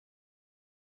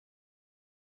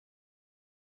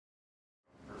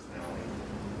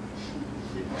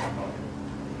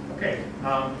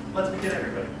Let's begin,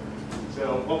 everybody.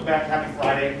 So, welcome back. Happy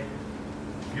Friday.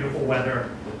 Beautiful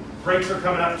weather. Breaks are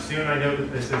coming up soon. I know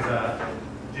that this is a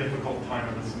difficult time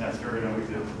of the semester. It always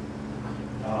is.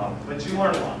 But you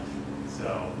learn a lot.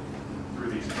 So, through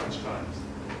these crunch times.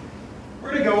 We're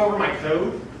going to go over my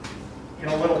code in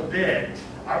a little bit.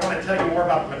 I want to tell you more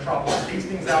about the Metropolis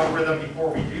Hastings algorithm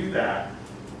before we do that.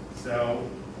 So,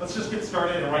 let's just get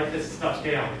started and write this stuff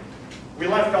down. We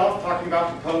left off talking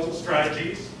about proposal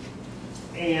strategies.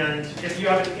 And if you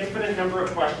have an infinite number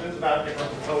of questions about different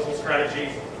proposal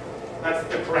strategies, that's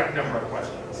the correct number of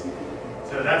questions.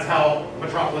 So that's how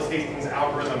Metropolis Hastings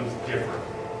algorithms differ.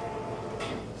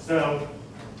 So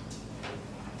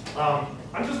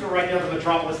I'm just going to write down the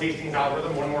Metropolis Hastings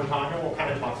algorithm one more time, and we'll kind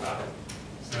of talk about it.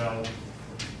 So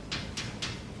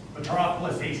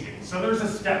Metropolis Hastings. So there's a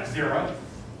step 0,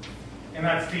 and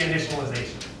that's the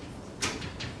initialization.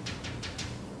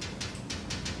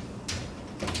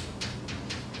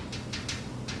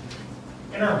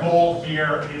 And our goal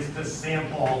here is to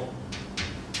sample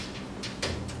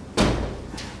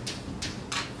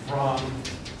from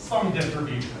some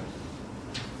distribution.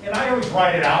 And I always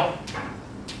write it out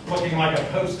looking like a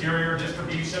posterior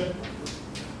distribution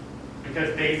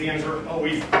because Bayesians are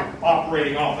always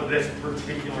operating off of this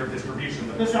particular distribution.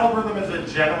 But this algorithm is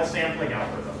a general sampling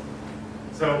algorithm.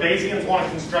 So Bayesians want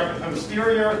to construct a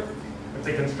posterior. If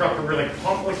they construct a really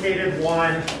complicated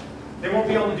one, they won't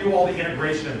be able to do all the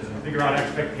integrations and figure out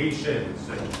expectations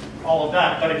and all of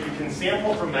that. But if you can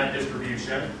sample from that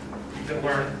distribution, you can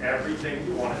learn everything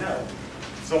you want to know,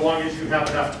 so long as you have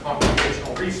enough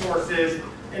computational resources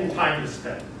and time to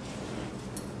spend.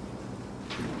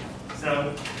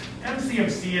 So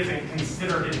MCMC isn't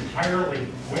considered entirely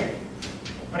quick,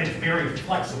 but it's very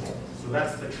flexible. So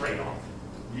that's the trade-off.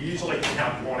 You usually can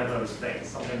have one of those things,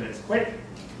 something that's quick,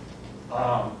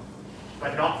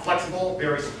 but not flexible,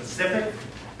 very specific,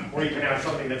 or you can have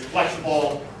something that's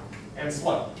flexible and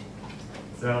slow.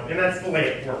 So, and that's the way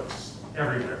it works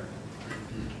everywhere.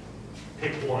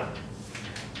 Pick one.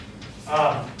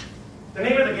 The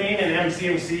name of the game in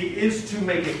MCMC is to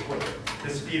make it quicker, to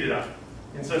speed it up.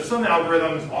 And so some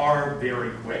algorithms are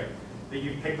very quick, that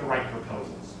you pick the right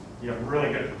proposals. You have a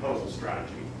really good proposal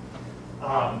strategy.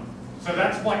 So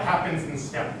that's what happens in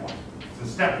step 1. So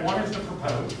step 1 is to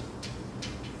propose.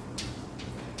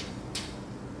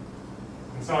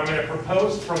 So I'm going to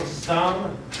propose from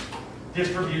some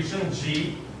distribution,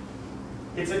 G.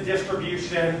 It's a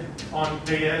distribution on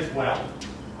theta as well.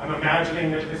 I'm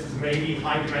imagining that this is maybe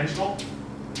high dimensional.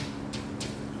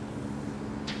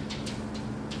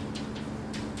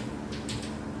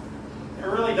 It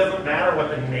really doesn't matter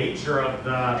what the nature of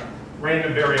the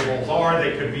random variables are.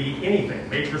 They could be anything,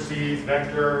 matrices,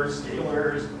 vectors,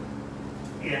 scalars,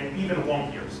 and even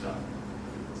wonkier stuff.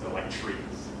 So like trees,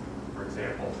 for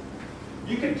example.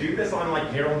 You can do this on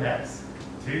like neural nets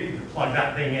too. You can plug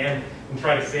that thing in and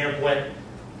try to sample it.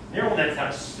 Neural nets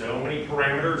have so many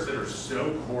parameters that are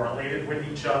so correlated with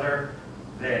each other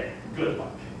that good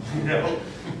luck. You know,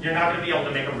 you're not going to be able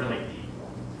to make a really deep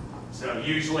one. So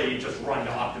usually you just run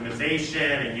to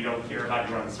optimization and you don't care about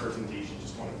your uncertainties. You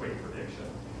just want a quick prediction.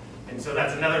 And so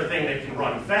that's another thing that can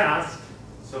run fast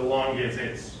so long as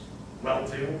it's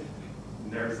well-tuned.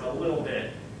 There's a little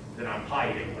bit that I'm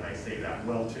hiding when I say that,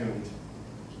 well-tuned.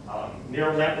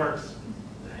 Neural networks,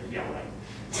 yeah, right.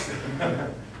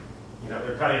 You know,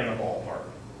 they're kind of in the ballpark.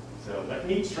 So, but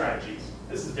neat strategies.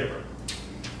 This is different.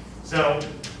 So,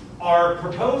 our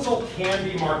proposal can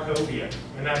be Markovian,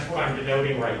 and that's what I'm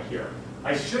denoting right here.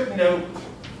 I should note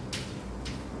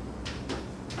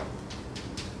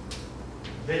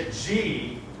that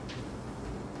G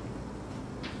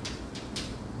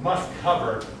must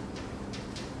cover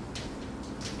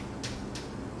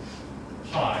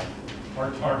pi,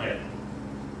 our target.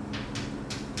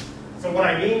 So what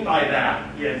I mean by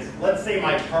that is, let's say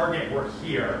my target were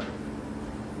here.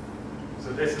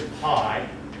 So this is pi.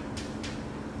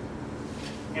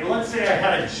 And let's say I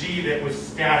had a G that was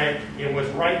static, it was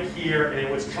right here, and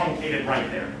it was truncated right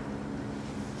there.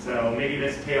 So maybe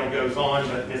this tail goes on,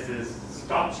 but this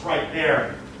stops right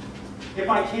there. If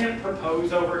I can't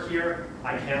propose over here,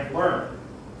 I can't learn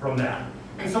from that.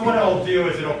 And so what it'll do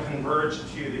is it'll converge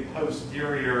to the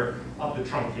posterior of the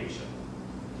truncation.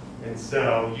 And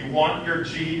so you want your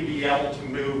G to be able to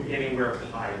move anywhere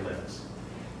pi lives.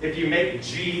 If you make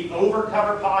G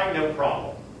overcover pi, no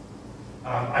problem.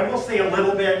 I will say a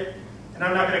little bit, and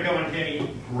I'm not going to go into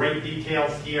any great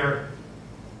details here.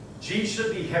 G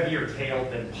should be heavier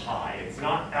tailed than pi. It's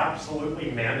not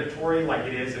absolutely mandatory like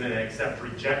it is in an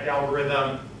accept-reject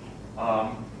algorithm,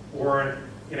 or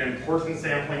an importance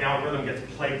sampling algorithm gets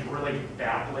plagued really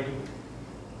badly.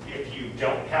 if you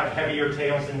don't have heavier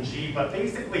tails in G, but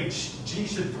basically G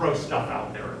should throw stuff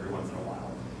out there every once in a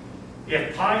while.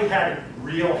 If pi had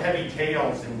real heavy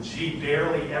tails and G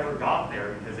barely ever got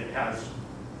there because it has,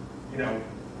 you know,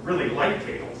 really light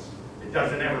tails, it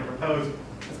doesn't ever propose,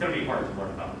 it's going to be hard to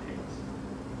learn about the tails.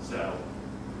 So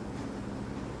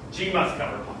G must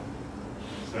cover pi.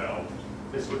 So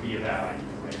this would be a bad idea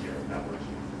right here if that were G.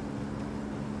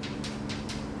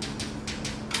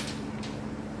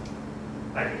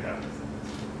 I think that was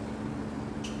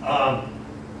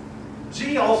it.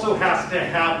 G also has to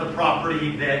have the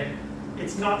property that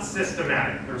it's not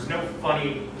systematic. There's no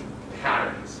funny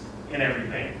patterns in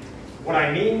everything. What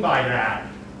I mean by that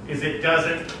is it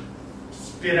doesn't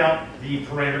spit out the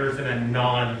parameters in a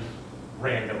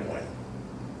non-random way.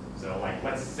 So like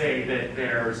let's say that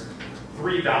there's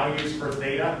 3 values for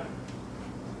theta,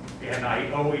 and I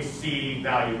always see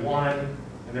value 1,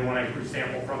 and then when I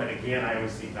resample from it again, I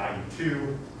always see value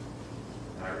 2.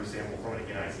 And I resample from it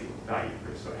again, I see value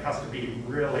 3. So it has to be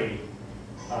really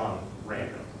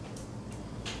random.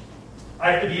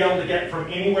 I have to be able to get from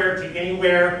anywhere to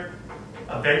anywhere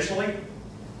eventually.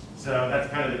 So that's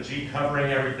kind of the G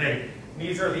covering everything.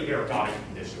 These are the ergodic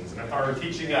conditions. And if I were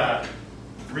teaching a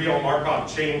real Markov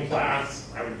chain class,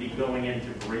 I would be going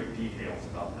into great details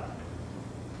about that.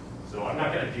 So I'm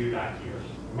not going to do that here.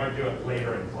 I might do it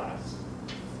later in class.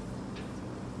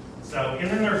 So, and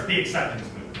then there's the acceptance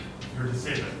move, your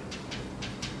decision.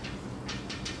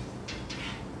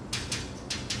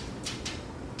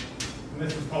 And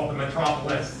this is called the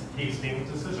Metropolis Hastings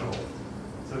decision rule.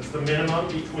 So it's the minimum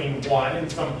between 1 and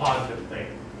some positive thing.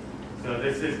 So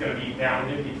this is going to be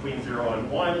bounded between 0 and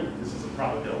 1. This is a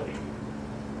probability.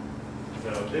 So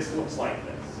this looks like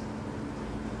this.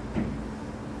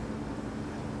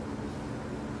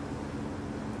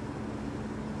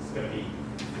 It's going to be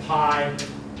pi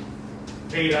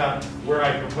theta where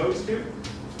I propose to,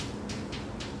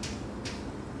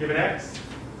 given x,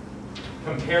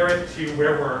 compare it to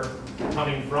where we're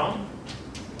coming from,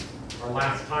 our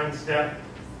last time step,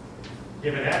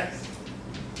 given x,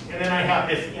 and then I have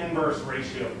this inverse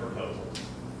ratio of proposals.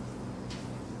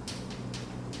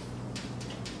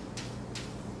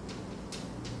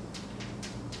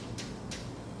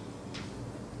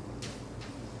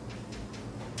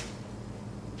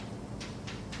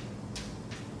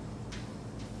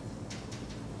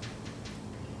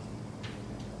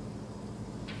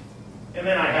 And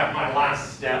then I have my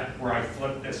last step where I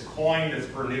flip this coin, this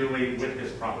Bernoulli, with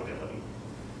this probability.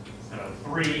 So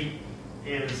 3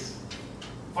 is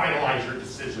finalize your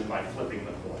decision by flipping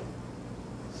the coin.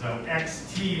 So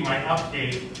xt, my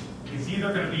update, is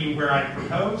either going to be where I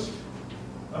proposed,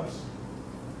 oops,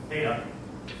 theta,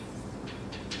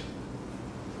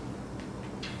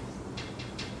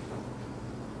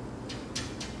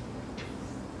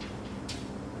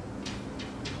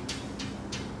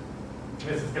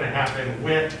 this is going to happen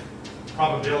with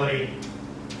probability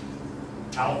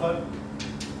alpha,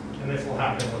 and this will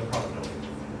happen with probability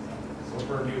alpha. So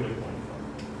we're newly going from.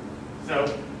 So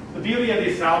the beauty of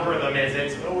this algorithm is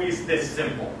it's always this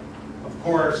simple. Of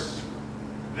course,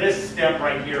 this step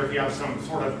right here, if you have some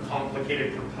sort of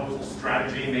complicated proposal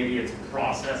strategy, maybe it's a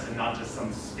process and not just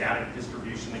some static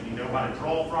distribution that you know how to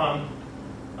draw from,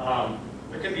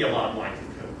 there can be a lot of lines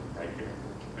of code right here.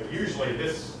 But usually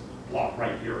this block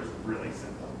right here is really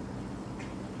simple.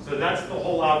 So that's the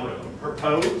whole algorithm.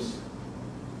 Propose,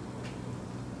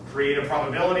 create a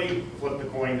probability, flip the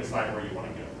coin, decide where you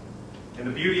want to go. And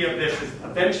the beauty of this is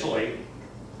eventually,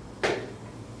 it's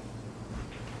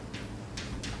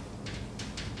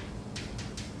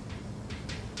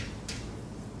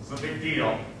a big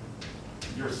deal,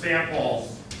 your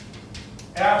samples,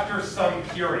 after some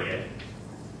period,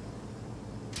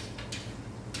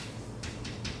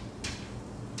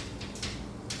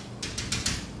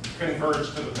 converge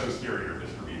to the posterior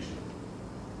distribution.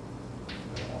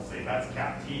 So I'll say that's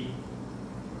cap T.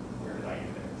 Where did I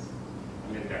index?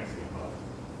 I'm indexing above.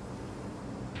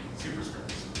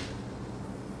 Superscripts.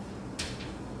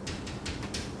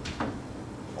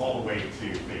 All the way to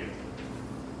theta T.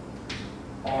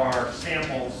 Our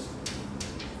samples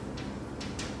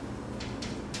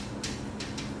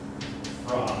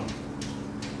from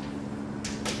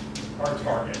our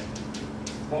target,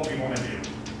 what we want to do.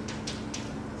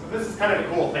 This is kind of a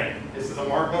cool thing. This is a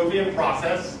Markovian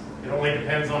process. It only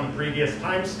depends on the previous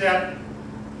time step.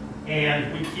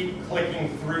 And we keep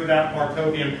clicking through that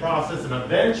Markovian process, and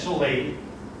eventually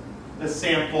the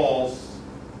samples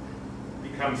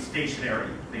become stationary.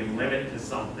 They limit to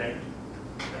something.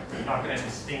 I'm not going to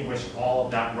distinguish all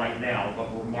of that right now,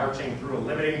 but we're marching through a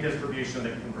limiting distribution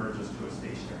that converges to a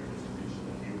stationary distribution.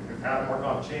 If you've had a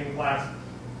Markov chain class,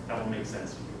 that will make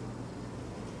sense to you.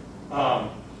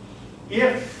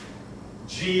 If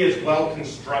G is well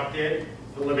constructed,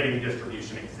 the limiting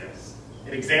distribution exists.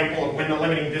 An example of when the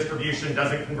limiting distribution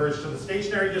doesn't converge to the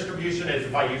stationary distribution is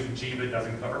if I use a G that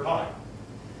doesn't cover pi.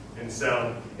 And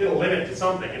so it'll limit to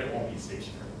something and it won't be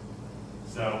stationary.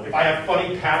 So if I have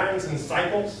funny patterns and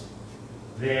cycles,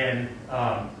 then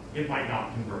it might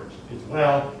not converge as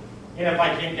well. And if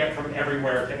I can't get from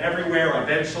everywhere to everywhere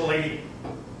eventually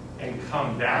and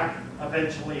come back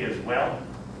eventually as well,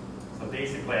 so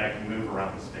basically I can move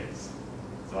around the space.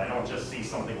 So I don't just see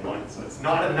something once. So it's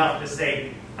not enough to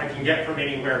say I can get from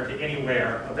anywhere to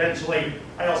anywhere eventually.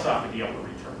 I also have to be able to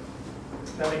return.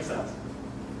 Does that make sense?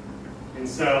 And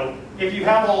so if you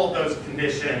have all of those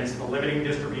conditions, the limiting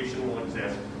distribution will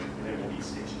exist and it will be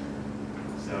stationary.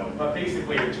 So, but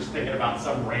basically you're just thinking about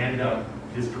some random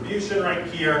distribution right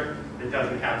here that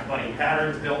doesn't have funny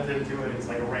patterns built into it. It's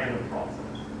like a random process.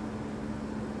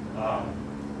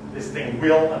 This thing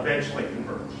will eventually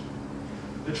converge.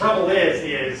 The trouble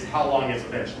is how long is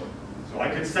eventually? So I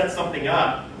could set something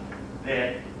up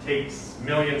that takes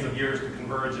millions of years to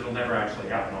converge. It'll never actually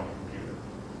happen on the computer.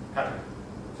 Patrick?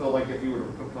 So like if you were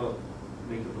to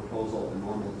make a proposal of a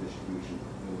normal distribution,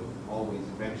 it would always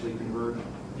eventually converge?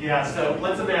 Yeah, so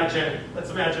let's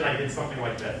imagine I did something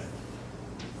like this.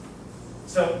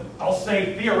 So I'll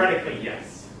say theoretically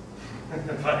yes,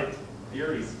 but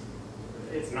theories,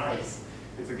 it's nice.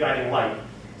 It's a guiding light.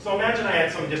 So imagine I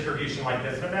had some distribution like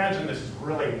this, and imagine this is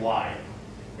really wide.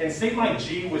 And say my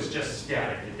G was just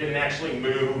static. It didn't actually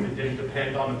move, it didn't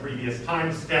depend on the previous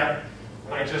time step,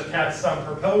 and I just had some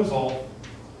proposal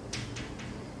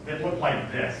that looked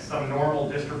like this, some normal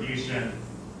distribution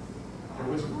that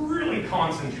was really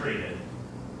concentrated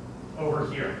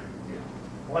over here.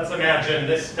 Let's imagine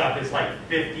this stuff is like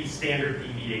 50 standard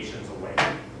deviations away.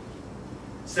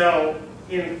 So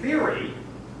in theory,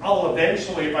 I'll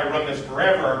eventually, if I run this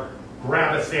forever,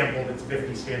 grab a sample that's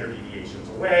 50 standard deviations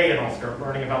away, and I'll start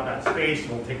learning about that space.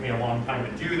 It'll take me a long time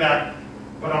to do that.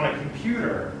 But on a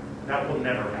computer, that will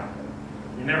never happen.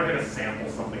 You're never going to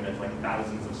sample something that's like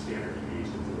thousands of standard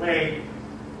deviations away.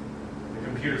 The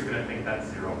computer's going to think that's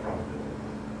zero probability.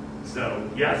 So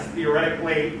yes,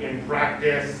 theoretically, in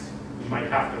practice, you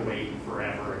might have to wait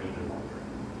forever and even longer.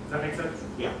 Does that make sense?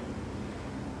 Yeah.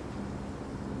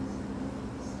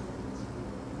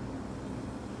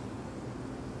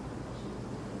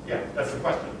 Yeah, that's the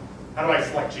question. How do I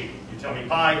select G? You tell me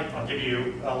pi, I'll give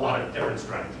you a lot of different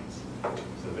strategies.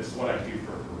 So this is what I do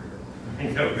for a career. I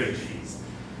know good G's.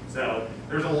 So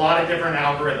there's a lot of different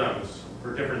algorithms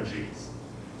for different G's.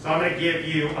 So I'm going to give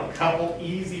you a couple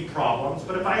easy problems,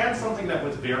 but if I had something that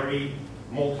was very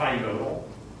multimodal,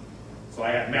 so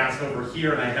I had mass over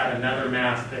here and I had another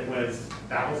mass that was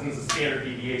thousands of standard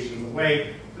deviations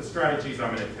away, the strategies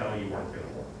I'm going to tell you weren't going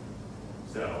to work.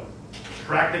 So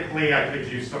practically, I could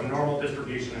use some normal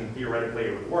distribution and theoretically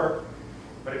it would work.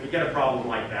 But if you get a problem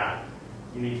like that,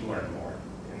 you need to learn more.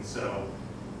 And so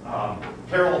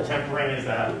parallel tempering is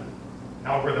an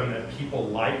algorithm that people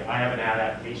like. I have an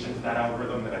adaptation to that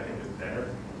algorithm that I think is better.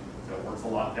 So it works a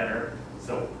lot better.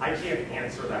 So I can't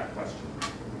answer that question.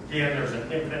 Again, there's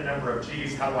an infinite number of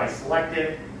G's. How do I select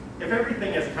it? If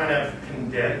everything is kind of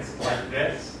condensed like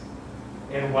this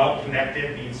and well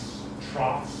connected, these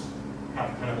troughs have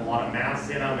kind of a lot of mass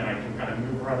in them and I can kind of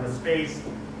move around the space,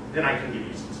 then I can give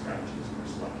you some strategies for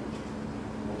selecting.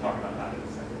 We'll talk about that in a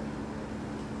second.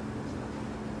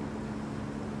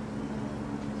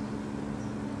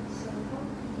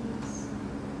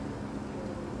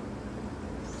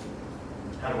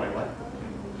 How do I what?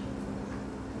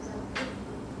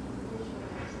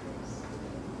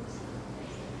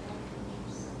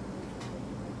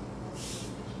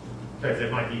 Because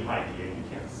it might be high D and you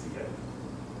can't see it.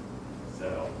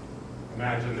 So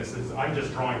imagine this is, I'm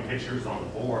just drawing pictures on the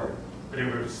board, but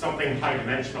it was something high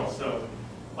dimensional. So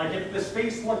like if the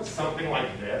space looked something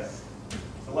like this,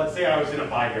 so let's say I was in a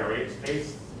bivariate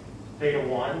space, theta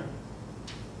 1,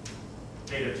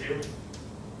 theta 2.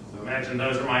 So imagine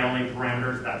those are my only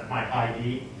parameters, that's my high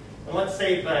D. And let's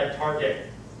say the target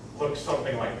looks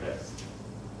something like this.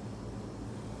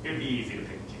 It'd be easy to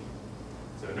pick G.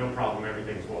 So no problem,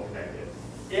 everything's well connected.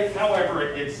 If, however,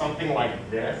 it did something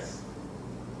like this,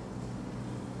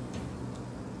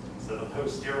 so the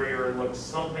posterior looks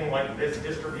something like this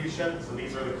distribution. So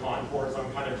these are the contours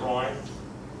I'm kind of drawing.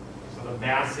 So the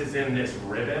mass is in this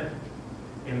ribbon,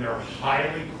 and they're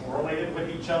highly correlated with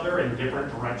each other in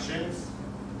different directions,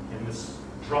 and the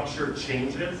structure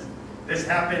changes. This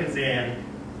happens in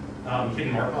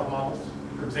hidden Markov models,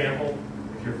 for example.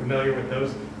 If you're familiar with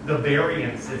those, the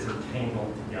variances are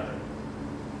tangled together.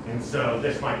 And so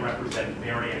this might represent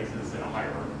variances in a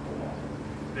hierarchical model.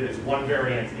 that is one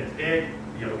variance gets big,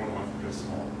 the other one wants to go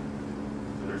small.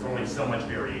 So there's only so much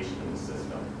variation in the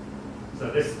system. So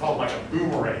this is called like a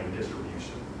boomerang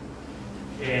distribution.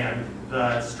 And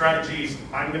the strategies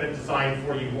I'm going to design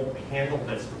for you won't handle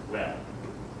this well.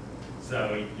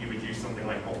 So you would use something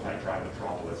like multi-try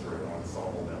Metropolis or an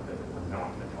ensemble method, and we're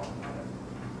not going to talk about it.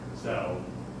 So,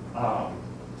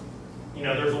 you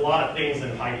know, there's a lot of things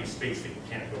in high space that you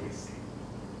can't really see.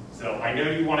 So I know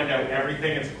you want to know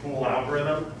everything. It's a cool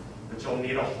algorithm, but you'll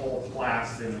need a whole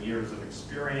class and years of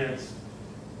experience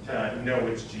to know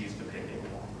which G's to pick in.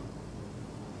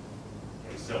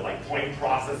 Okay, so like point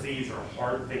processes are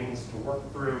hard things to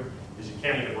work through because you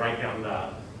can't even write down the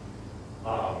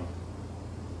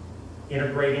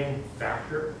integrating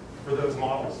factor for those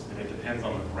models, and it depends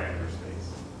on the parameter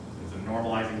space. It's a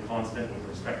normalizing constant with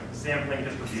respect to the sampling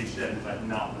distribution, but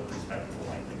not with respect to the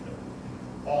likelihood.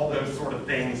 All those sort of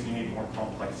things, you need more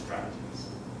complex strategies.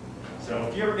 So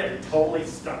if you ever get totally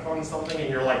stuck on something and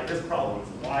you're like, this problem is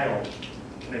wild,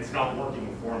 and it's not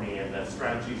working for me, and the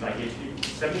strategies I gave you,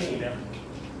 send me an email,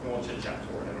 and we'll chit-chat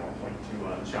for it, and I'll point to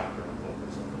a chapter or book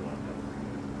or something like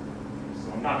that.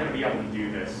 So I'm not going to be able to do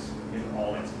this in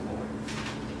all its glory.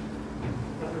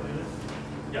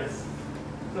 Yes?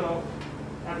 So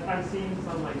I've seen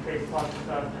some like trace plot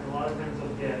stuff, and a lot of times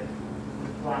you'll get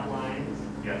flat lines,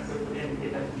 Yes. which would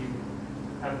indicate that you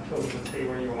have chosen to stay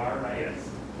where you are, right? Yes.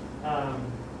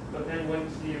 But then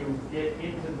once you get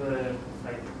into the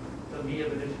meat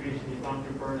of the distribution, you've gone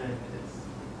through burn it,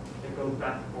 and it goes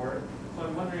back and forth. So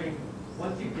I'm wondering,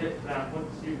 once you get to that,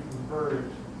 once you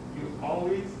converge, you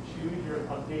always choose your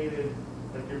updated,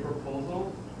 like your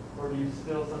proposal, or do you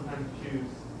still sometimes choose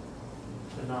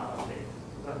to not update?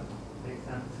 Does that make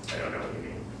sense? I don't know what you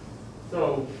mean.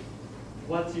 So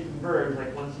once you converge,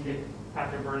 like once you get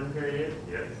past your burn period,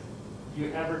 Yes. do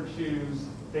you ever choose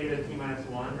theta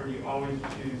t-1, or do you always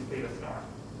choose theta star?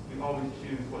 You always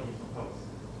choose what you propose.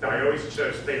 No, I always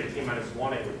chose theta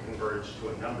t-1, it would converge to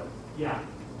a number. Yeah.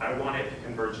 I want it to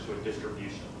converge to a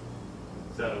distribution.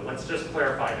 So let's just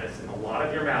clarify this. In a lot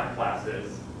of your math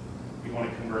classes, you want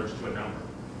to converge to a number.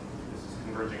 This is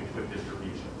converging to a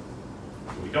distribution.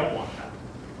 So we don't want that.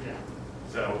 Yeah.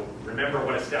 So remember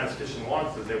what a statistician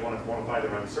wants is they want to quantify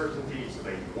their uncertainty, so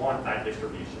they want that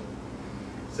distribution.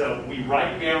 So we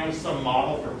write down some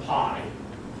model for pi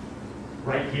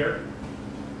right here,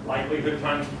 likelihood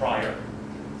times prior.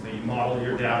 So you model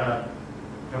your data,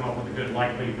 come up with a good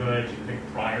likelihood, you pick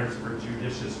priors for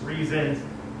judicious reasons.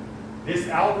 This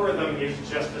algorithm is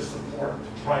just a support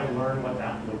to try to learn what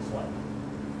that looks like.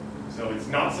 So it's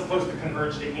not supposed to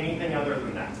converge to anything other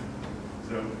than that.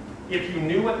 So if you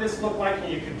knew what this looked like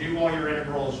and you could do all your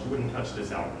integrals, you wouldn't touch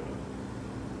this algorithm.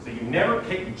 So you never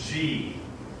pick G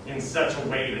in such a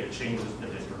way that changes the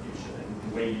distribution.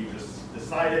 And the way you just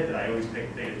decided that I always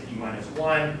pick theta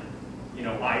t-1, you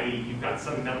know, i.e. you've got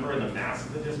some number in the mass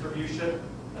of the distribution,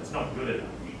 that's not good enough.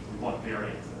 We want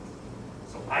variances.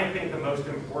 So I think the most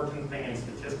important thing in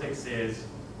statistics is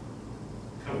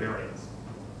covariance.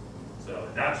 So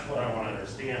that's what I want to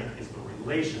understand is the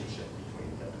relationship between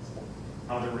things,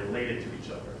 how they're related to each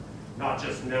other. Not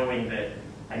just knowing that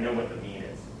I know what the mean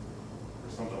is, or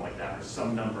something like that, or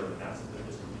some number in the mass of the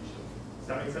distribution. Does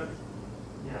that make sense?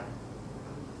 Yeah.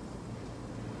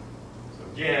 So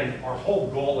again, our whole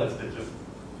goal is to just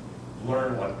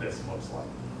learn what this looks like.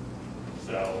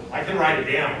 So I can write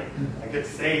it down. I could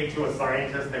say to a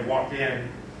scientist, they walk in,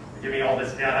 they give me all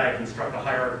this data, I construct a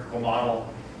hierarchical model,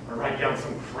 I write down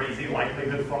some crazy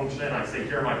likelihood function, I say,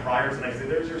 here are my priors, and I say,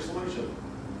 there's your solution.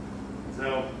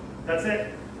 So that's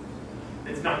it.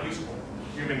 It's not useful.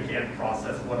 Human can't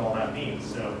process what all that means.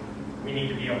 So we need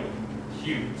to be able to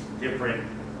compute different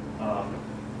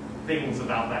things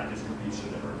about that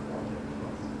distribution that are important to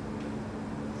us.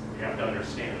 So we have to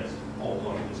understand this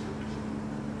full-blown distribution.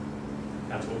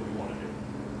 That's what we want to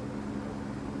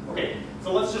do. Okay,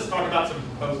 so let's just talk about some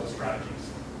proposal strategies.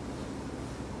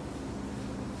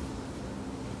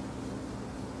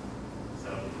 So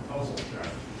proposal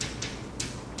strategies.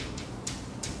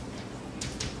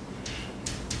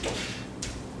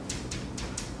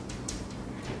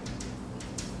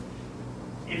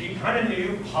 If you kind of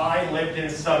knew pi lived in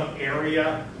some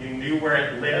area, you knew where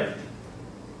it lived,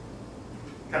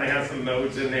 kind of had some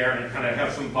modes in there and kind of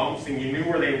have some bumps, and you knew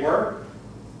where they were,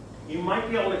 you might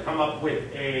be able to come up with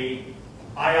a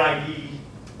IID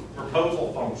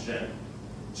proposal function,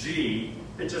 G,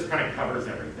 that just kind of covers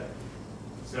everything.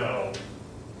 So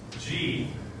G,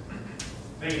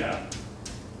 theta,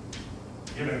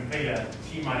 given theta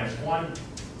t-1,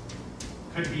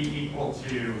 could be equal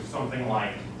to something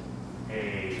like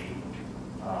a,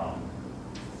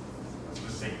 let's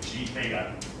just say G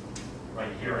theta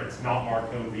Right here, it's not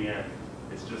Markovian.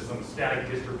 It's just some static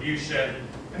distribution.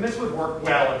 And this would work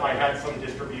well if I had some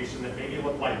distribution that maybe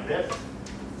looked like this.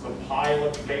 So pi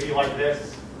looks maybe like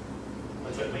this.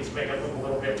 Let's at least make it look a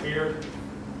little bit weird.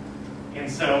 And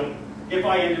so if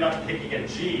I ended up picking a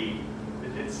G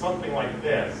that did something like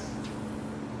this,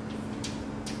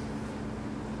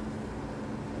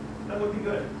 that would be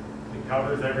good. It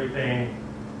covers everything.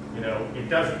 You know, it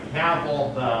doesn't have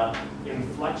all the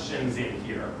inflections in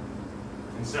here.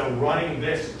 And so running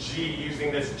this G,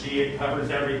 using this G, it covers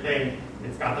everything.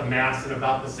 It's got the mass in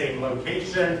about the same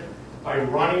location. By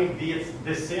running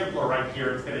this sampler right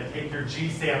here, it's going to take your G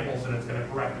samples and it's going to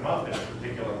correct them up in a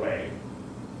particular way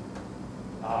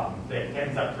that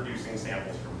ends up producing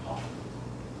samples from pi.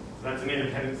 So that's an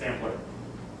independent sampler.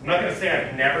 I'm not going to say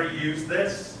I've never used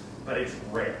this, but it's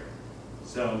rare.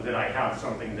 So that I have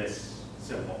something this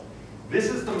simple. This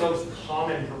is the most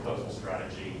common proposal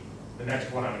strategy. The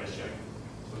next one I'm going to show you.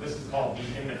 So this is called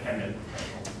the independent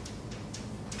proposal.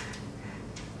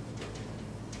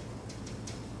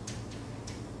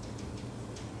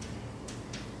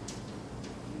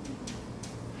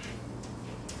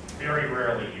 Very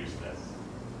rarely use this.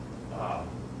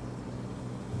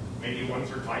 Maybe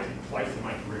once or twice in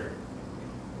my career.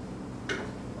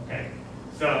 Okay,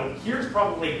 so here's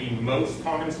probably the most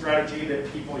common strategy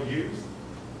that people use,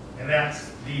 and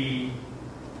that's the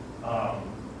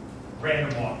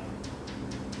random walk.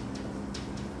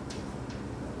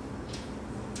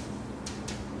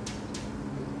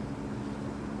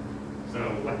 So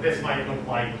what this might look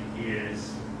like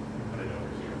is, put it over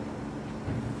here.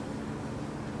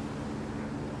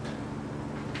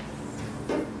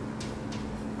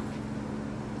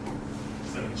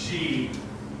 Some G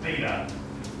theta,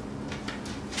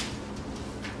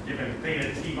 given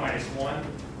theta t minus 1.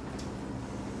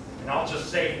 And I'll just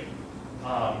say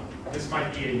this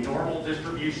might be a normal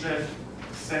distribution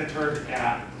centered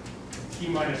at t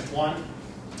minus 1.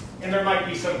 And there might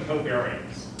be some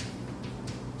covariance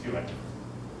to it.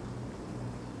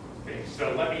 Okay,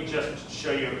 so let me just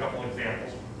show you a couple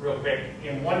examples real quick.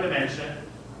 In one dimension,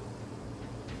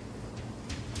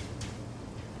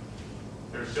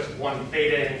 there's just one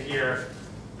theta in here.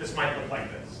 This might look like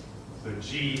this. So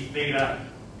G theta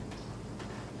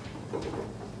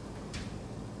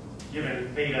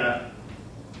given theta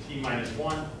t minus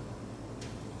 1.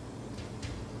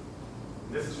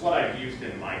 This is what I've used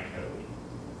in my code.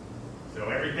 So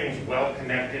everything's well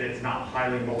connected. It's not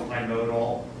highly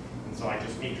multimodal. And so I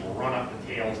just need to run up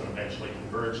the tails and eventually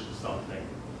converge to something.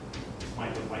 This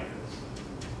might look like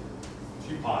this.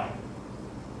 2 pi.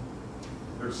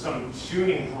 There's some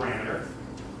tuning parameter.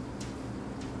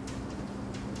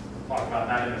 We'll talk about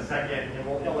that in a second, and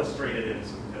we'll illustrate it in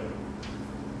some code.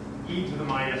 E to the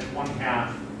minus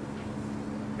 1/2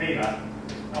 theta.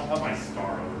 I'll put my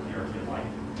star over here if you like.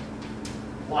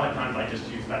 A lot of times I just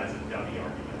use that as a dummy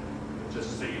argument,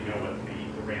 just so you know what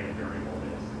the random variable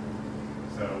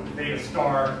is. So theta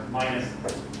star minus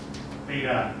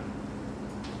theta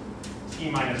t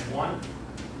minus 1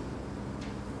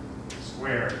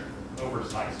 squared over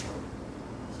psi squared.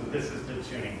 So this is the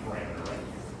tuning parameter right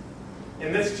here.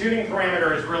 And this tuning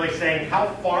parameter is really saying how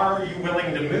far are you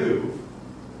willing to move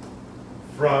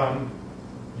from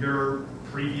your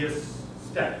previous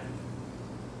step.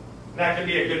 And that can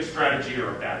be a good strategy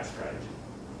or a bad strategy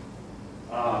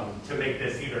to make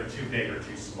this either too big or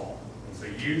too small. And so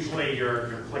usually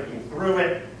you're clicking through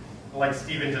it. Like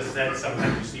Stephen just said,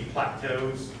 sometimes you see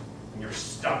plateaus and you're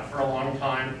stuck for a long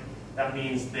time. That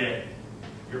means that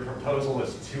your proposal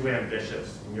is too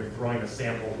ambitious and you're throwing a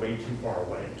sample way too far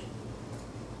away.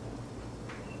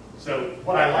 So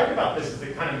what I like about this is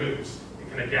it kind of moves. It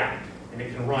can adapt and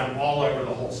it can run all over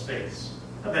the whole space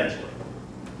eventually.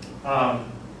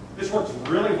 This works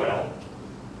really well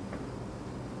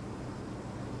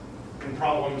in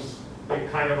problems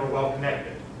that kind of are well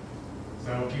connected.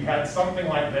 So if you had something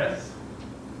like this,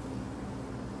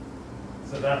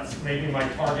 so that's maybe my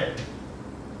target.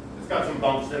 It's got some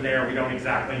bumps in there. We don't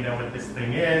exactly know what this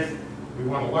thing is. We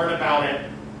want to learn about it.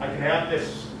 I can have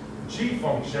this G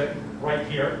function right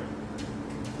here,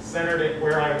 centered it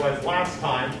where I was last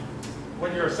time.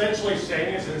 What you're essentially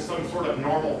saying is in some sort of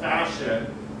normal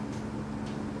fashion,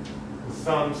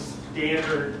 some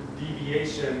standard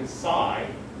deviation psi,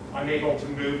 I'm able to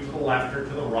move to the left or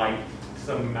to the right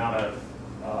some amount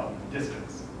of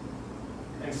distance.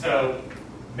 And so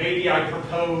maybe I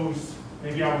propose,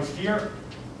 maybe I was here,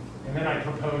 and then I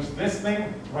propose this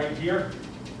thing right here,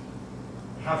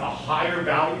 has a higher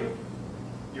value,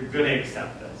 you're going to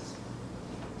accept this.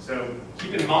 So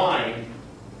keep in mind,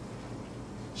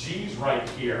 G's right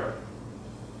here,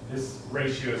 this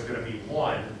ratio is going to be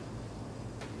 1.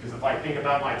 Because if I think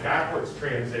about my backwards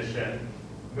transition,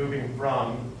 moving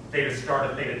from theta star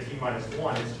to theta t minus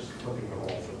 1, it's just flipping the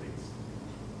roles of these.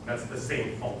 That's the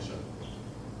same function.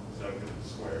 So it could be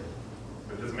squared.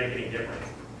 But it doesn't make any difference.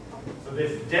 So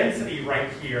this density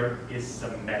right here is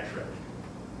symmetric.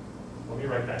 Let me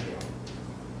write that down.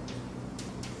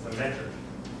 Symmetric.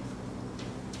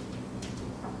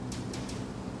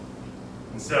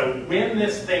 And so when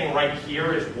this thing right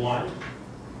here is 1,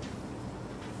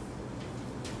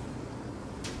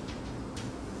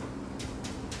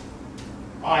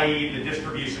 i.e. the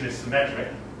distribution is symmetric,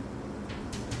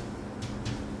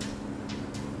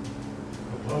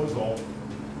 proposal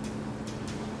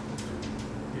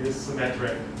is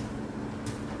symmetric.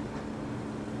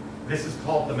 This is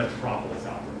called the Metropolis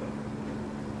algorithm.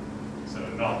 So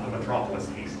not the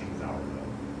Metropolis-Hastings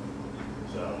algorithm.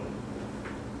 So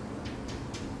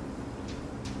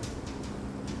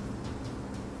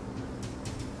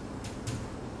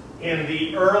in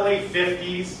the early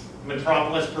 50s,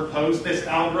 Metropolis proposed this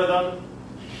algorithm.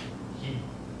 He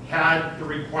had the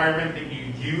requirement that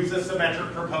you use a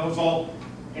symmetric proposal,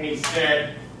 and he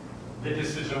said the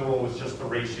decision rule was just the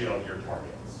ratio of your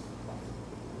targets.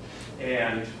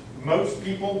 And most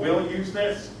people will use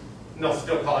this, and they'll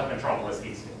still call it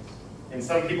Metropolis-Hastings. And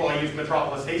some people use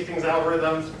Metropolis-Hastings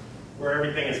algorithms where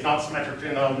everything is not symmetric,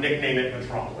 and they'll nickname it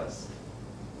Metropolis.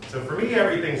 So for me,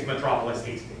 everything's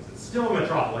Metropolis-Hastings. It's still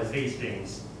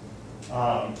Metropolis-Hastings,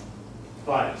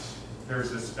 but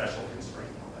there's this special constraint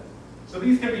on it. So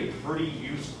these can be pretty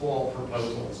useful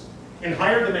proposals. In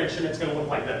higher dimension, it's going to look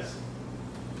like this.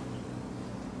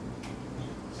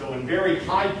 So in very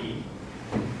high D,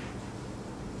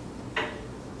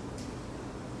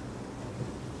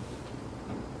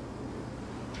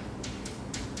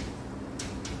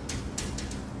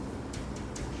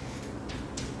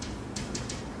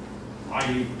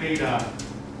 i.e. beta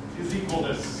is equal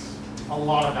to a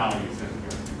lot of values in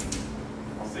here.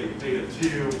 I'll say beta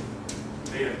 2,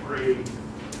 beta 3,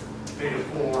 beta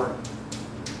 4,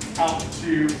 up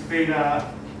to beta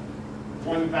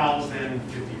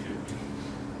 1052.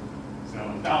 So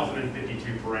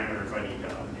 1052 parameters I need to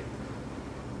update.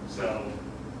 So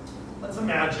let's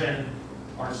imagine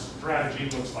our strategy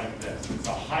looks like this. It's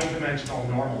a high-dimensional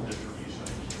normal distribution.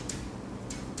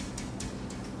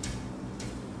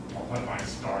 I'll put my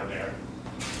star there.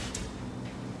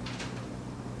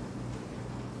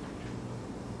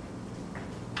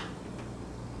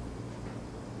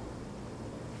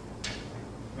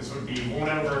 This would be 1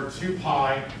 over 2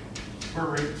 pi, square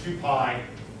root 2 pi,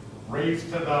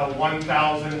 raised to the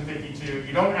 1052.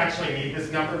 You don't actually need this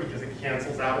number because it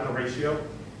cancels out in the ratio.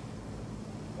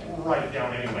 We'll write it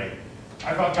down anyway.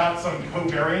 I've got some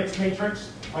covariance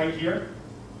matrix right here.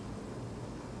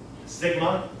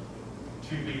 Sigma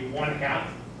to the 1/2.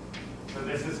 So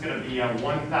this is going to be a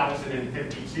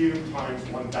 1052 times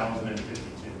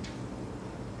 1052.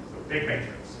 So big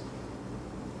matrix.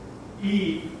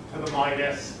 E to the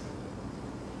minus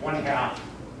 1/2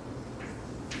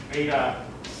 beta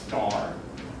star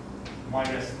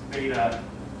minus beta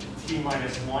t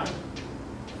minus 1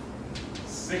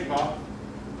 sigma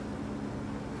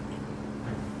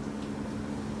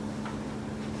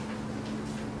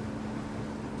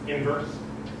inverse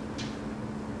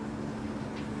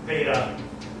beta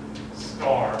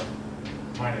star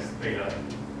minus beta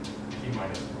t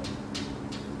minus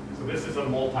 1. So this is a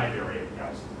multivariate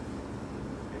calculus.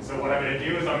 And so what I'm going to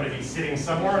do is I'm going to be sitting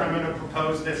somewhere and I'm going to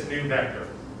propose this new vector.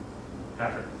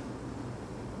 Patrick?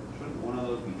 Shouldn't one of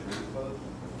those be transposed?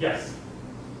 Yes.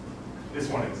 This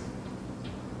one is.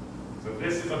 So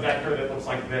this is a vector that looks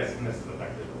like this, and this is a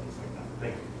vector that looks like that.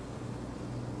 Thank you.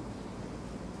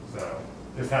 So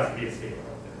this has to be a scalar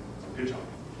right there. So good job.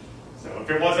 So if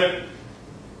it wasn't,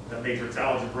 the matrix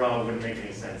algebra wouldn't make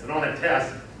any sense. And on a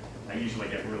test, I usually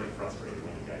get really frustrated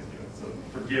when you guys do it. So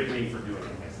forgive me for doing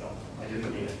it myself. I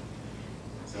didn't mean it.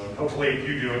 So hopefully if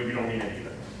you do it, you don't mean it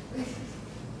either.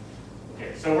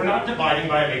 Okay, so we're not dividing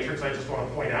by a matrix. I just want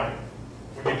to point out,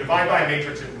 when you divide by a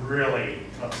matrix, it really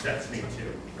upsets me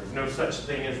too. There's no such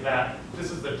thing as that. This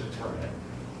is the determinant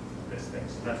of this thing,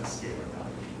 so that's a scalar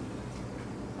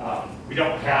value. We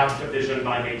don't have division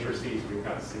by matrices. We've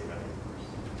got sigma inverse.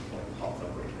 It pops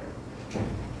up right there.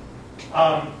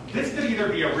 This could either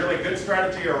be a really good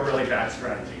strategy or a really bad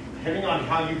strategy, depending on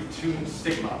how you've tuned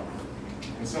sigma.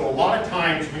 And so a lot of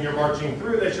times when you're marching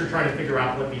through this, you're trying to figure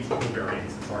out what these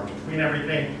covariances are between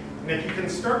everything. And if you can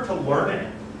start to learn it,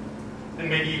 then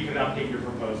maybe you can update your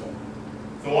proposal.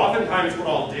 So oftentimes what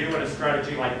I'll do in a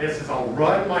strategy like this is I'll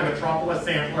run my Metropolis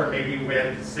sampler, maybe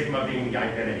with sigma being the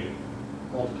identity,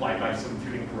 multiplied by some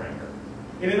tuning parameter.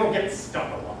 And it'll get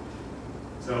stuck a lot.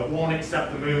 So it won't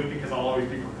accept the move because I'll always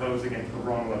be proposing into the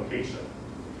wrong location.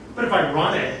 But if I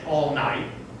run it all night,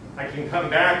 I can come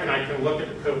back and I can look at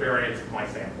the covariance of my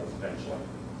samples eventually.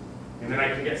 And then I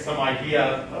can get some idea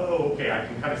of, oh, okay, I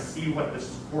can kind of see what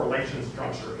this correlation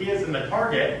structure is in the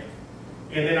target.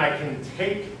 And then I can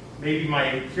take maybe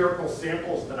my empirical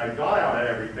samples that I've got out at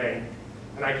everything,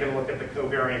 and I can look at the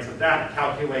covariance of that,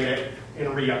 calculate it,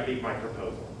 and re-update my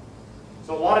proposal.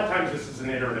 So a lot of times this is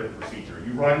an iterative procedure.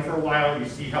 You run for a while, you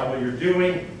see how well you're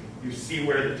doing, you see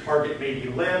where the target maybe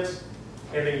lives,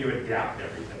 and then you adapt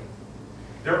everything.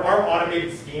 There are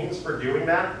automated schemes for doing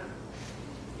that,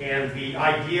 and the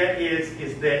idea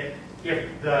is that if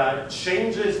the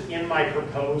changes in my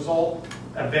proposal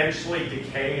eventually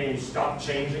decay and you stop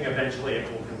changing, eventually it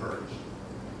will converge.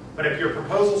 But if your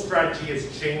proposal strategy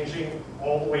is changing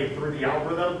all the way through the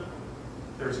algorithm,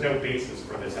 there's no basis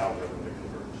for this algorithm to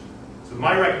converge. So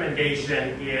my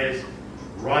recommendation is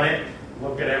run it,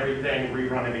 look at everything,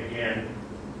 rerun it again,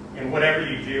 and whatever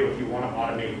you do, if you want to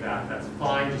automate that, that's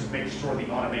fine. Just make sure the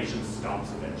automation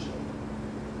stops eventually.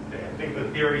 Okay, I think the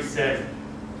theory says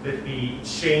that the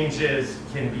changes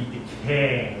can be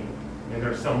decaying, and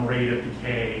there's some rate of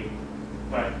decay,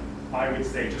 but I would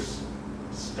say just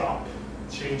stop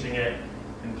changing it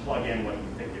and plug in what you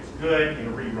think is good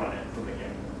and rerun it from the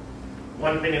beginning.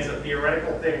 One thing is a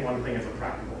theoretical thing, one thing is a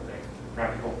practical thing. The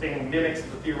practical thing mimics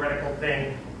the theoretical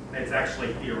thing, and it's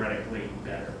actually theoretically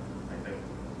better, I think.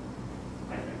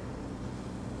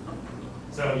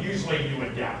 So usually you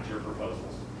adapt your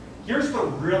proposals. Here's the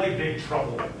really big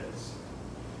trouble with this,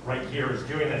 right here, is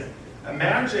doing this.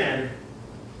 Imagine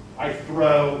I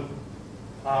throw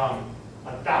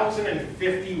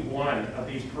 1,051 of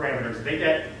these parameters. They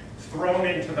get thrown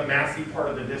into the massy part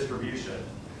of the distribution.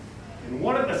 And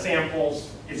one of the samples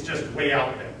is just way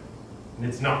out there, and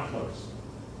it's not close.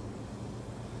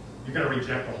 You're going to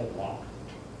reject the whole block.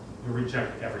 You'll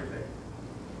reject everything.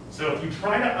 So if you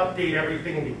try to update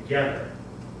everything together,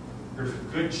 there's a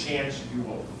good chance you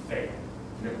will fail,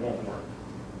 and it won't work.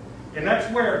 And that's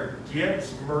where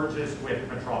Gibbs merges with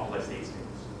Metropolis Hastings.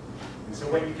 And so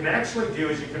what you can actually do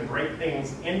is you can break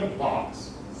things into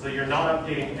blocks, so you're not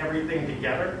updating everything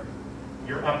together,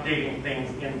 you're updating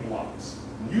things in blocks.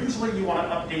 Usually you want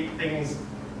to update things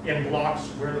in blocks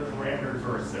where the parameters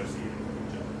are associated with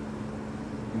each other.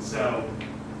 And so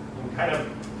you can kind of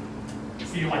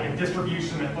see like a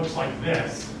distribution that looks like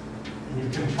this. And you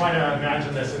can try to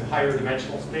imagine this in higher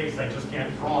dimensional space. I just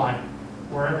can't draw it,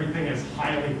 where everything is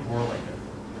highly correlated.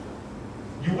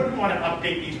 You wouldn't want to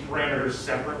update these parameters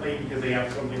separately because they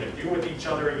have something to do with each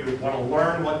other. You would want to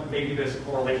learn what maybe this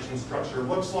correlation structure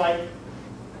looks like,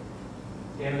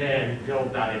 and then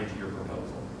build that into your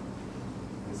proposal.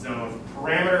 And so if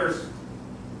parameters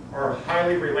are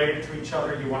highly related to each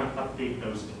other, you want to update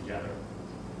those together.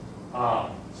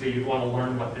 So you want to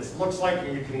learn what this looks like,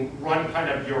 and you can run kind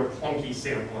of your clunky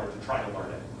sampler to try to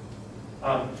learn it.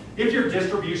 If your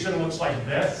distribution looks like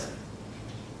this,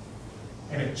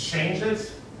 and it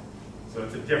changes, so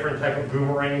it's a different type of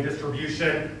boomerang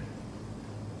distribution,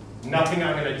 nothing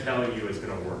I'm going to tell you is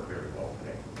going to work very well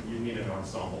today. You need an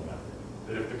ensemble method.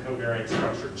 That if the covariance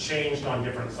structure changed on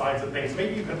different sides of things,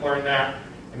 maybe you could learn that,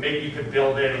 and maybe you could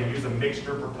build it and use a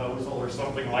mixture proposal or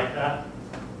something like that.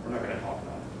 We're not going to talk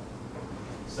about it.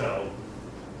 So,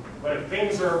 but if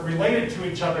things are related to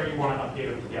each other, you want to update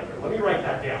them together. Let me write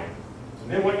that down.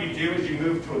 And then what you do is you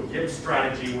move to a Gibbs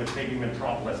strategy with maybe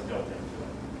Metropolis built into it.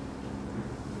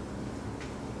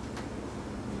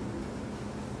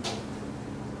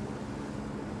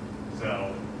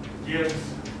 So, Gibbs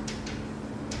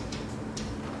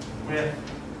with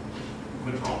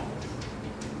Metropolis.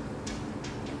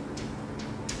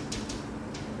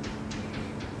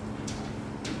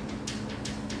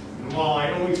 And while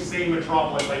I always say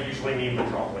Metropolis, I usually mean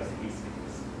Metropolis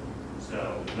Hastings.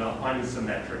 So, the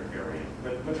unsymmetric variant.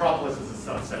 But Metropolis is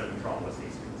a subset of Metropolis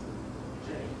Hastings.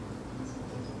 Jenny.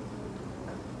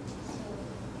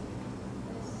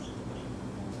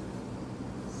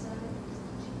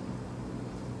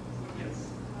 Yes.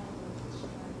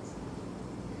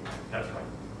 That's right.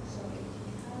 So if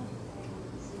you have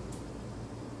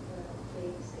a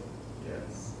basic,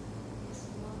 Yes. it's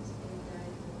not a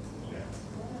diagonal. Yes.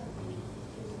 What are the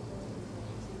physical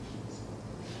interpretations of the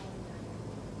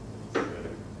So non-diagonal? the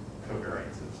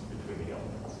covariances between the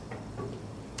elements.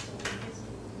 So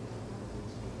basically,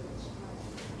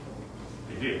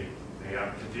 They do. They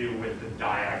have to do with the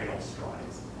diagonal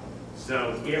strides.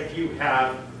 So if you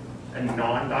have a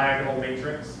non-diagonal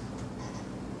matrix,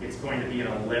 it's going to be an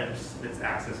ellipse that's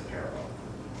axis parallel.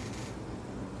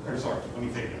 Or sorry, let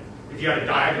me say it again. If you had a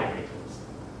diagonal matrix,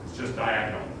 it's just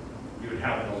diagonal, you would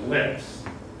have an ellipse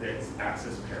that's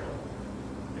axis parallel.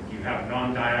 If you have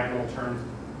non-diagonal terms,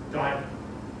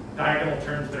 diagonal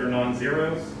terms that are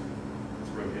non-zeros, it's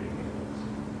rotating angles.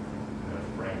 And those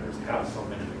parameters have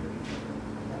something to do with each other.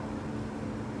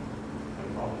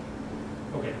 No problem.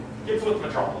 Okay, Gibbs with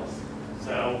Metropolis.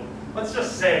 So let's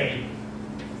just say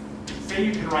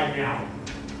you can write down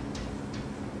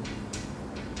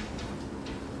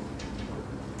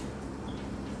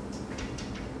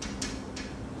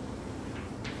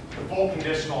the full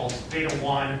conditionals, theta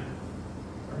 1,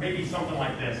 or maybe something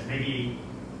like this. Maybe,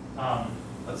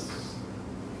 let's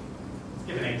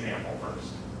give an example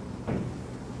first.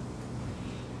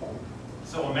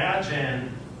 So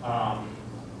imagine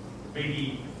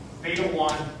maybe theta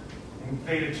 1 and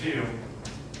theta 2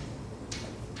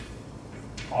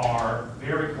 are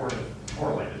very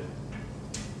correlated.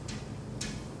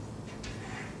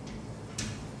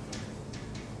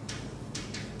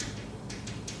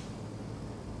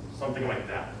 Something like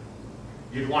that.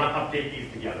 You'd want to update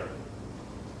these together.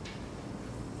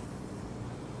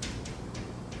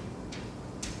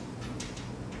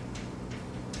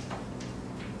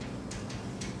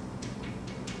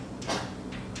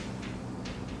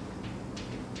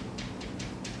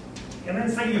 And then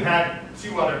say you had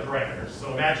two other parameters.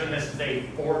 So imagine this is a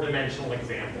 4-dimensional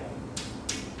example.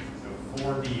 So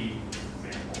 4D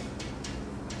example.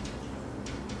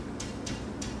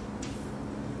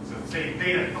 So say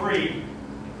theta 3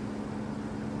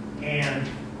 and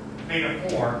theta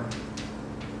 4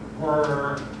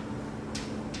 were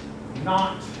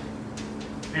not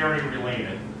very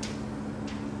related.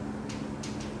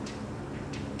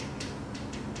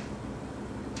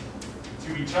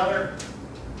 To each other.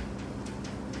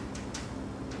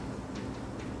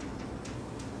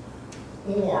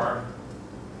 Or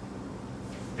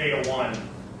theta 1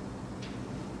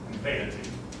 and theta 2.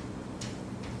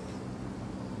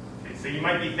 Okay, so you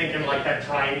might be thinking like that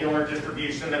triangular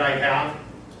distribution that I have.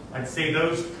 I'd say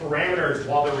those parameters,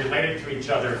 while they're related to each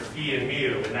other, phi and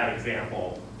mu in that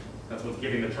example, that's what's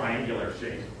giving the triangular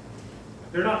shape.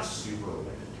 They're not super related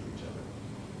to each other.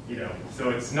 You know, so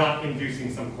it's not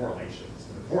inducing some correlations.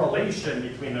 The correlation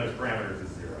between those parameters is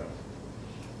 0.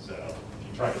 So if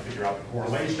you try to figure out the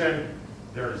correlation,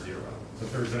 there's 0. So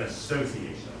there's an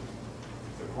association.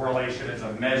 So correlation is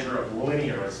a measure of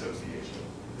linear association,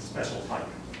 a special type.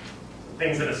 So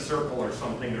things in a circle are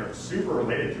something that are super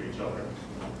related to each other,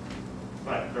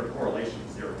 but their correlation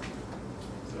is 0.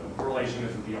 So correlation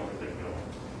isn't the only thing going on.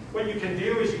 What you can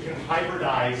do is you can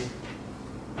hybridize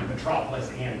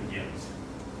Metropolis and Gibbs.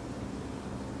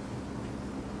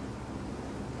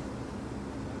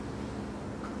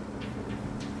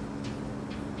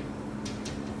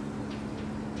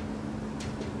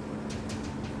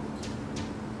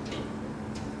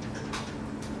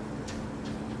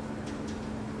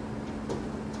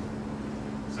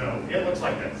 So it looks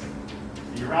like this.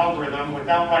 Your algorithm,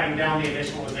 without writing down the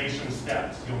initialization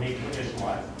steps, you'll need to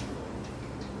initialize.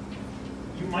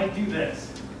 You might do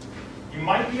this. You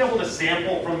might be able to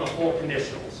sample from the full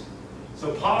conditionals.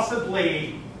 So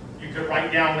possibly you could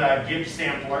write down a Gibbs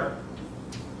sampler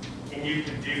and you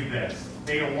could do this.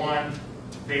 Theta 1,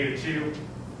 theta 2,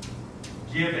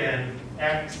 given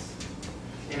x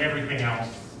and everything else.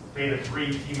 Theta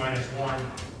 3, t minus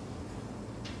 1.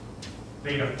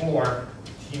 Theta 4,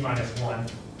 t minus 1.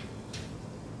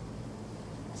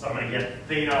 So I'm going to get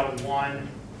theta 1,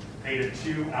 theta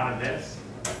 2 out of this.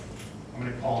 I'm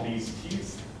going to call these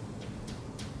t's.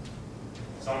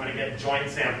 So I'm going to get joint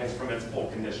samples from its full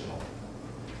conditional.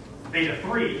 Theta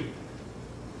 3,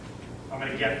 I'm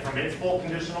going to get from its full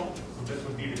conditional. So this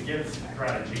would be the Gibbs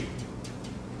strategy.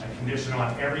 I condition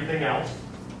on everything else.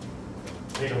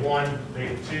 Theta 1,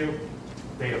 theta 2,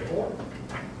 theta 4.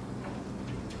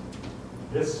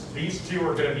 These two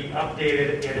are going to be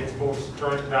updated in its most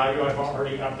current value. I've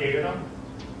already updated them.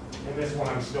 And this one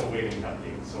I'm still waiting to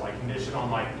update. So I condition on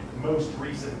my most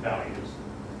recent values.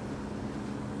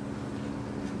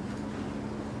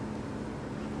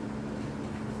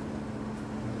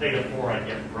 Theta 4 I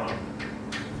get from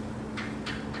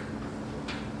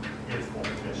its full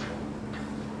conditional.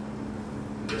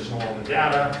 Conditional on the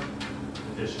data,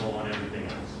 conditional on everything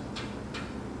else.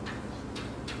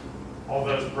 All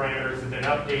those parameters have been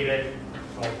updated,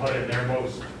 so I'll put in their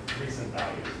most recent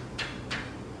values.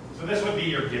 So this would be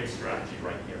your Gibbs strategy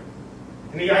right here.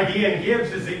 And the idea in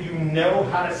Gibbs is that you know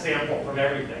how to sample from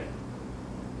everything.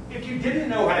 If you didn't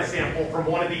know how to sample from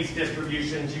one of these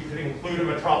distributions, you could include a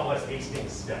Metropolis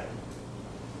Hastings step.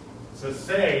 So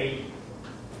say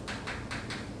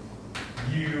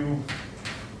you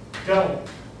don't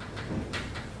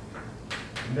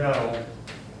know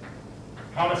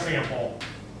how to sample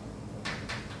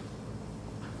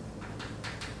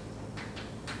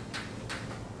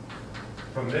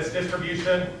from this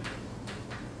distribution,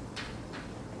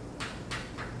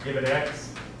 give it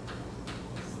x,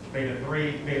 beta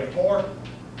 3, beta 4,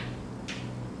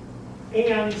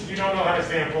 and you don't know how to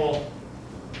sample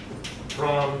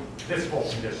from this full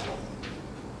conditional.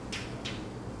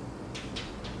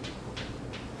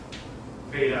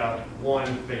 Beta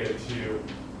 1, beta 2,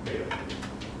 beta 3.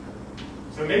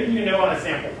 So maybe you know how to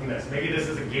sample from this. Maybe this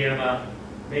is a gamma.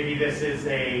 Maybe this is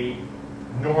a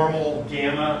normal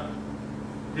gamma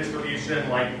distribution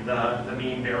like the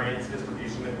mean variance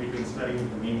distribution that we've been studying,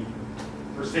 the mean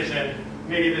precision.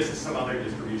 Maybe this is some other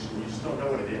distribution. You just don't know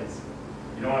what it is.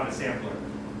 You don't have a sampler.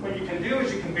 What you can do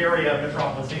is you can vary a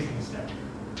Metropolis Hastings step.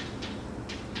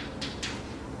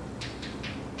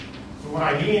 So what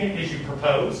I mean is you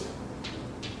propose.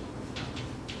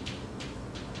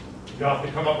 You have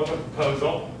to come up with a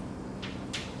proposal,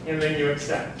 and then you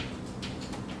accept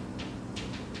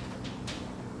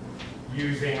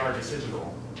using our decision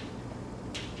rule.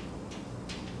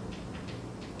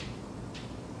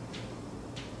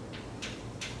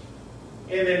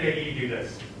 And then maybe you do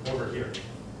this over here.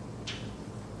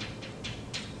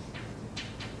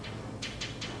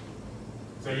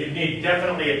 So you'd need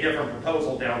definitely a different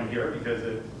proposal down here because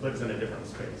it lives in a different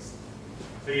space.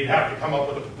 So you'd have to come up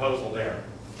with a proposal there.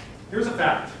 Here's a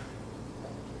fact.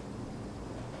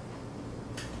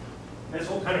 This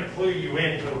will kind of clue you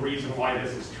into the reason why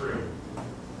this is true.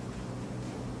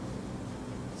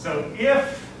 So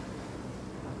if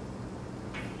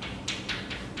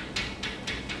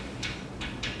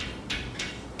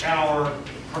our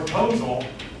proposal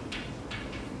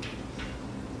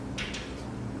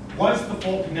was the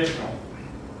full conditional,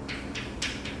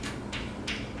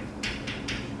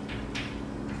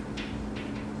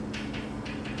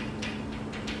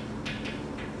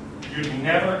 you'd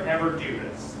never ever do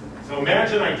this. So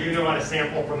imagine I do know how to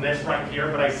sample from this right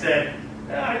here, but I said,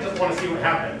 I just want to see what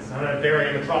happens. I'm going to vary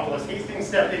a Metropolis Hastings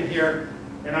step in here,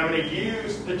 and I'm going to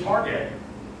use the target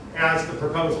as the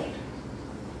proposal.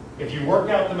 If you work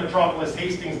out the Metropolis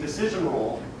Hastings decision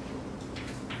rule,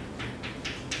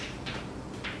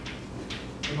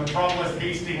 the Metropolis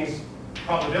Hastings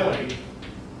probability,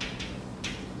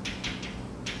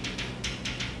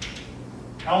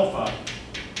 alpha,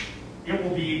 it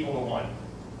will be equal to 1.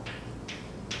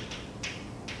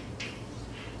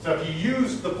 So if you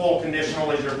use the full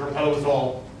conditional as your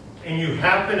proposal, and you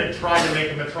happen to try to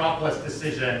make a Metropolis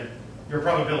decision, your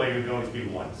probability would always be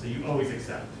 1. So you always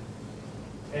accept.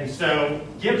 And so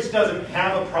Gibbs doesn't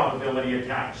have a probability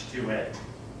attached to it.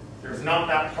 There's not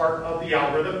that part of the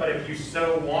algorithm, but if you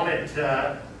so wanted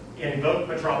to invoke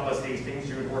Metropolis Hastings,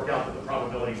 you would work out that the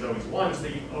probability is always 1, so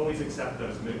you always accept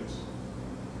those moves.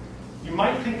 You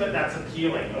might think that that's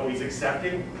appealing, always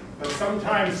accepting, but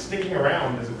sometimes sticking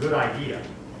around is a good idea.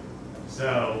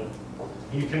 So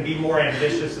you can be more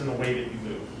ambitious in the way that you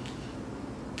move.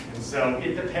 And so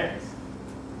it depends.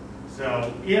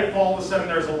 So if all of a sudden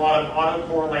there's a lot of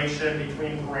autocorrelation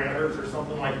between parameters or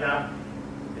something like that,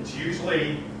 it's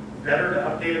usually better to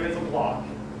update them as a block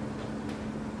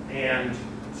and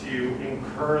to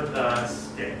incur the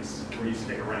sticks where you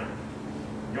stick around.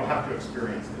 You'll have to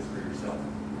experience this for yourself.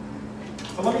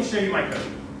 So let me show you my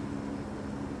code.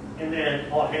 And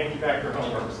then I'll hand you back your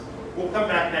homeworks. We'll come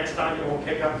back next time and we'll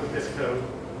pick up with this code.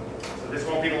 So this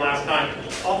won't be the last time.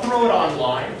 I'll throw it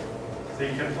online so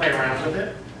you can play around with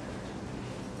it.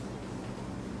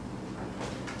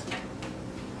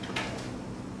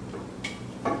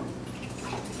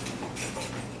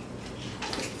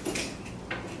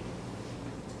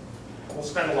 We'll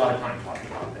spend a lot of time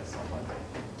talking about this on Monday.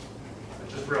 But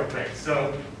just real quick.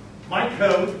 So my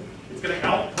code is going to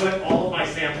output all of my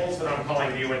samples that I'm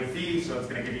calling mu and phi, so it's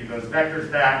going to give you those vectors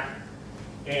back.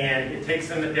 And it takes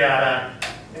in the data.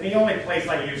 And the only place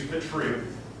I use the truth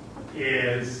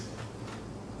is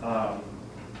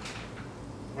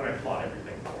when I plot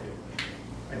everything for you.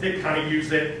 I did kind of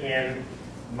use it in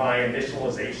my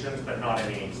initializations, but not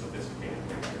in any sophisticated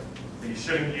way here. So you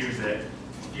shouldn't use it.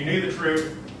 If you knew the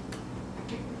truth,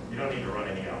 you don't need to run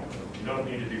any algorithm. You don't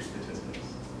need to do statistics.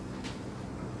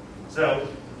 So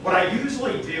what I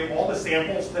usually do, all the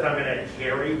samples that I'm going to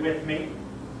carry with me,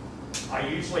 I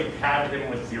usually pad them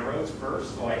with zeros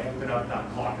first, so I open up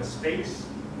that pocket space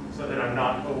so that I'm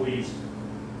not always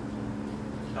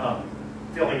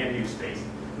filling in new space.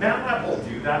 MATLAB will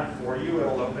do that for you.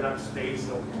 It'll open up space.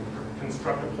 It'll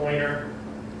construct a pointer.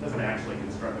 It doesn't actually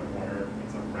construct a pointer.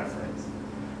 It's a reference.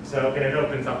 So, and it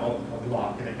opens up a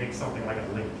block, and it makes something like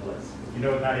a linked list. If you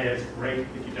know what that is, great.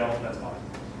 If you don't, that's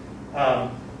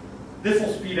fine. This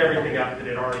will speed everything up that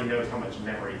it already knows how much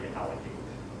memory to allocate.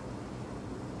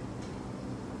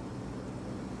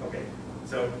 Okay,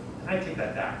 So, and I take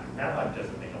that back. MATLAB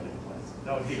doesn't make a linked list.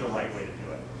 That would be the right way to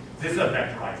do it. This is a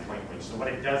vectorized language. So what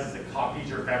it does is it copies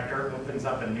your vector, opens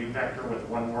up a new vector with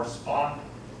one more spot,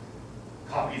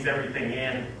 copies everything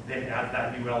in, then adds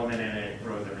that new element in, and it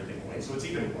throws everything away. So it's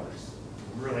even worse.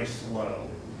 Really slow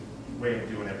way of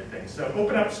doing everything. So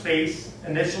open up space,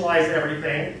 initialize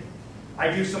everything.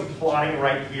 I do some plotting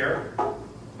right here.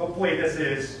 Hopefully this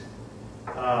is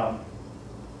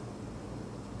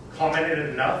commented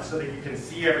enough so that you can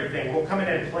see everything. We'll come in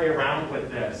and play around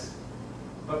with this.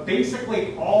 But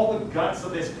basically all the guts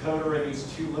of this code are in these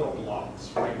two little blocks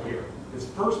right here. This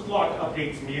first block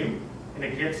updates mu in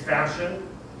a Gibbs fashion.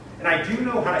 And I do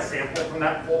know how to sample from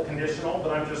that full conditional,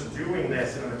 but I'm just doing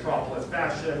this in a Metropolis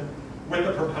fashion with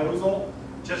a proposal,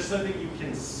 just so that you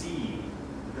can see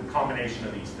the combination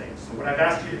of these things. So what I've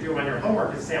asked you to do on your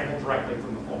homework is sample directly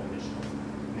from the full conditional.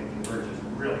 And it converges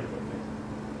really quickly.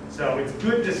 So it's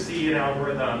good to see an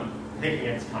algorithm taking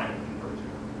its time to converge.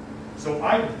 So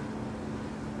I've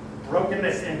broken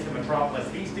this into Metropolis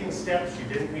Hastings steps. You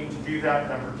didn't mean to do that,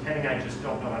 but I'm pretending I just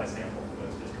don't know how to sample for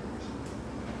those distributions.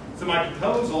 So my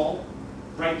proposal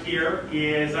right here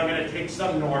is I'm going to take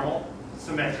some normal,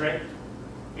 symmetric,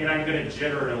 and I'm going to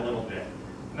jitter it a little bit.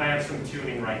 And I have some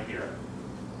tuning right here.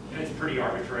 And it's pretty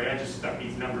arbitrary. I just stuck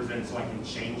these numbers in so I can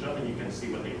change them and you can see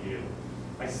what they do.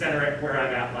 I center it where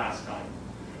I'm at last time.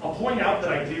 I'll point out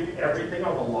that I do everything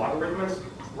on the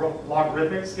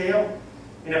logarithmic scale.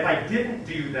 And if I didn't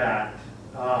do that,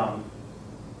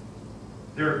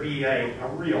 there would be a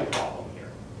real problem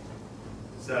here.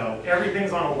 So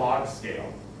everything's on a log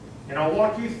scale. And I'll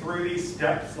walk you through these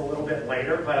steps a little bit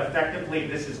later, but effectively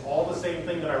this is all the same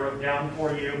thing that I wrote down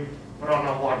for you, but on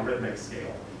a logarithmic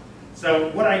scale. So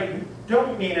what I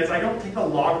don't mean is I don't take the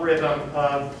logarithm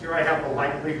of, here I have the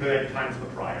likelihood times the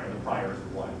prior is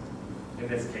 1 in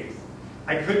this case.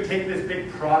 I could take this big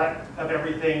product of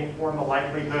everything, form the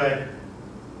likelihood,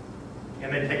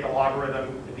 and then take the logarithm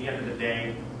at the end of the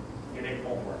day, and it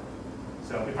won't work.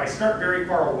 So if I start very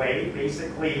far away,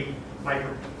 basically my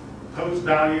proposed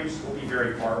values will be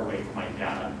very far away from my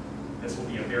data. This will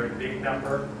be a very big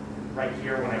number. Right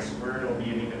here, when I square it, it'll be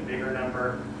an even bigger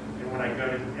number. And when I go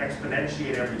to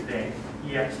exponentiate everything,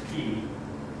 exp,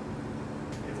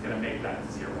 it's going to make that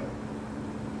 0.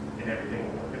 And everything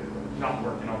will work. It'll not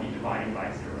work, and I'll be dividing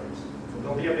by zeros. So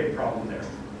there'll be a big problem there.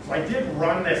 So I did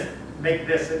run this, make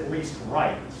this at least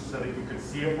right, so that you could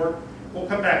see it work. We'll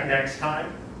come back next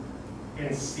time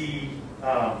and see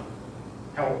how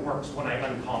it works when I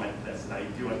uncomment this, and I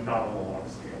do it not on a log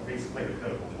scale. Basically, the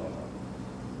code will blow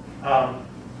up.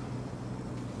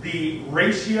 The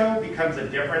ratio becomes a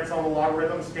difference on the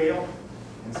logarithm scale,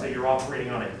 and so you're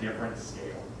operating on a different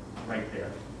scale right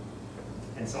there.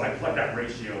 And so I plug that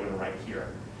ratio in right here.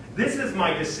 This is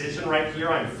my decision right here.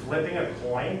 I'm flipping a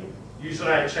coin.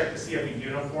 Usually I check to see if a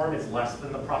uniform is less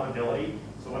than the probability.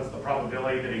 So what's the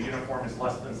probability that a uniform is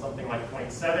less than something like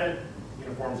 0.7?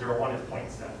 Uniform 0,1 is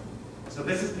 0.7. So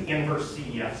this is the inverse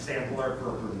CDF, sampler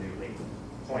for Bernoulli,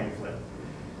 coin flip.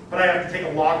 But I have to take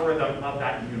a logarithm of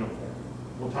that uniform.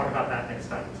 We'll talk about that next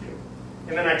time too.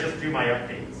 And then I just do my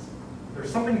updates.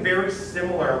 There's something very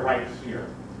similar right here.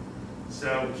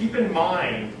 So keep in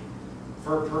mind,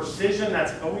 for precision,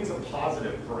 that's always a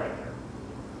positive parameter.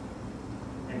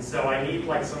 And so I need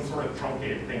like some sort of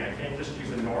truncated thing. I can't just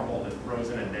use a normal that throws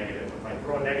in a negative. If I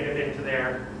throw a negative into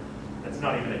there, that's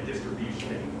not even a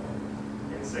distribution anymore.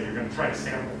 And so you're going to try to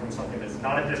sample from something that's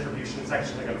not a distribution. It's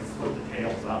actually going to flip the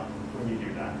tails up when you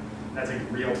do that. That's a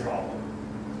real problem.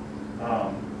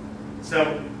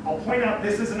 So I'll point out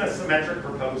this isn't a symmetric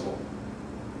proposal.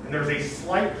 And there's a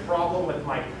slight problem with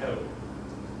my code.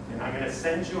 And I'm going to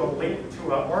send you a link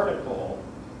to an article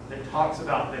that talks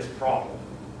about this problem.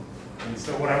 And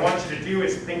so what I want you to do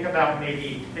is think about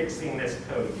maybe fixing this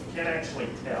code. You can't actually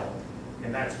tell.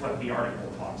 And that's what the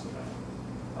article talks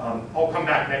about. I'll come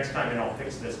back next time and I'll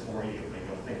fix this for you and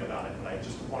you'll think about it. But I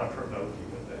just want to provoke you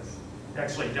with this. It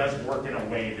actually does work in a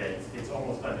way that it's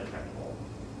almost undetectable.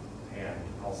 And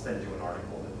I'll send you an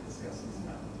article that discusses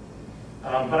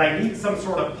that. But I need some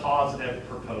sort of positive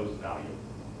proposed value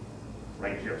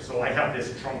right here. So I have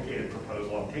this truncated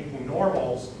proposal. I'm taking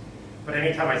normals, but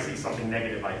anytime I see something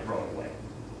negative, I throw it away.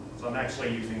 So I'm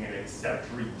actually using an accept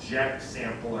reject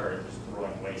sampler and just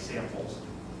throwing away samples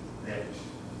that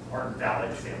aren't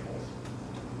valid samples.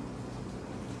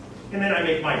 And then I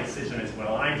make my decision as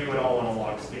well. I do it all on a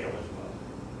log scale as well.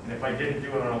 And if I didn't do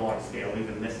it on a log scale,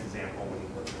 even this example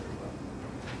wouldn't work very well.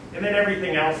 And then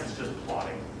everything else is just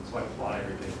plotting. So I plot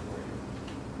everything for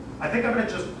you. I think I'm going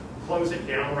to just close it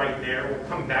down right there. We'll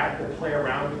come back. We'll play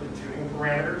around with the tuning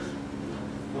parameters.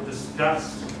 We'll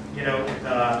discuss,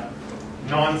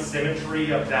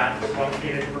 non-symmetry of that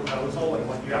truncated proposal and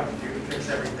what you have to do to fix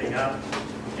everything up.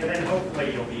 And then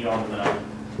hopefully you'll be on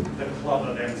the club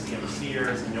of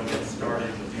MCMCers and you'll get started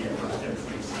with your first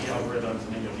MCMC algorithms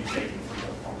and then you'll be taking for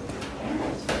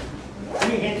your Let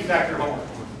me hand you back your homework.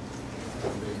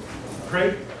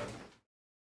 Great.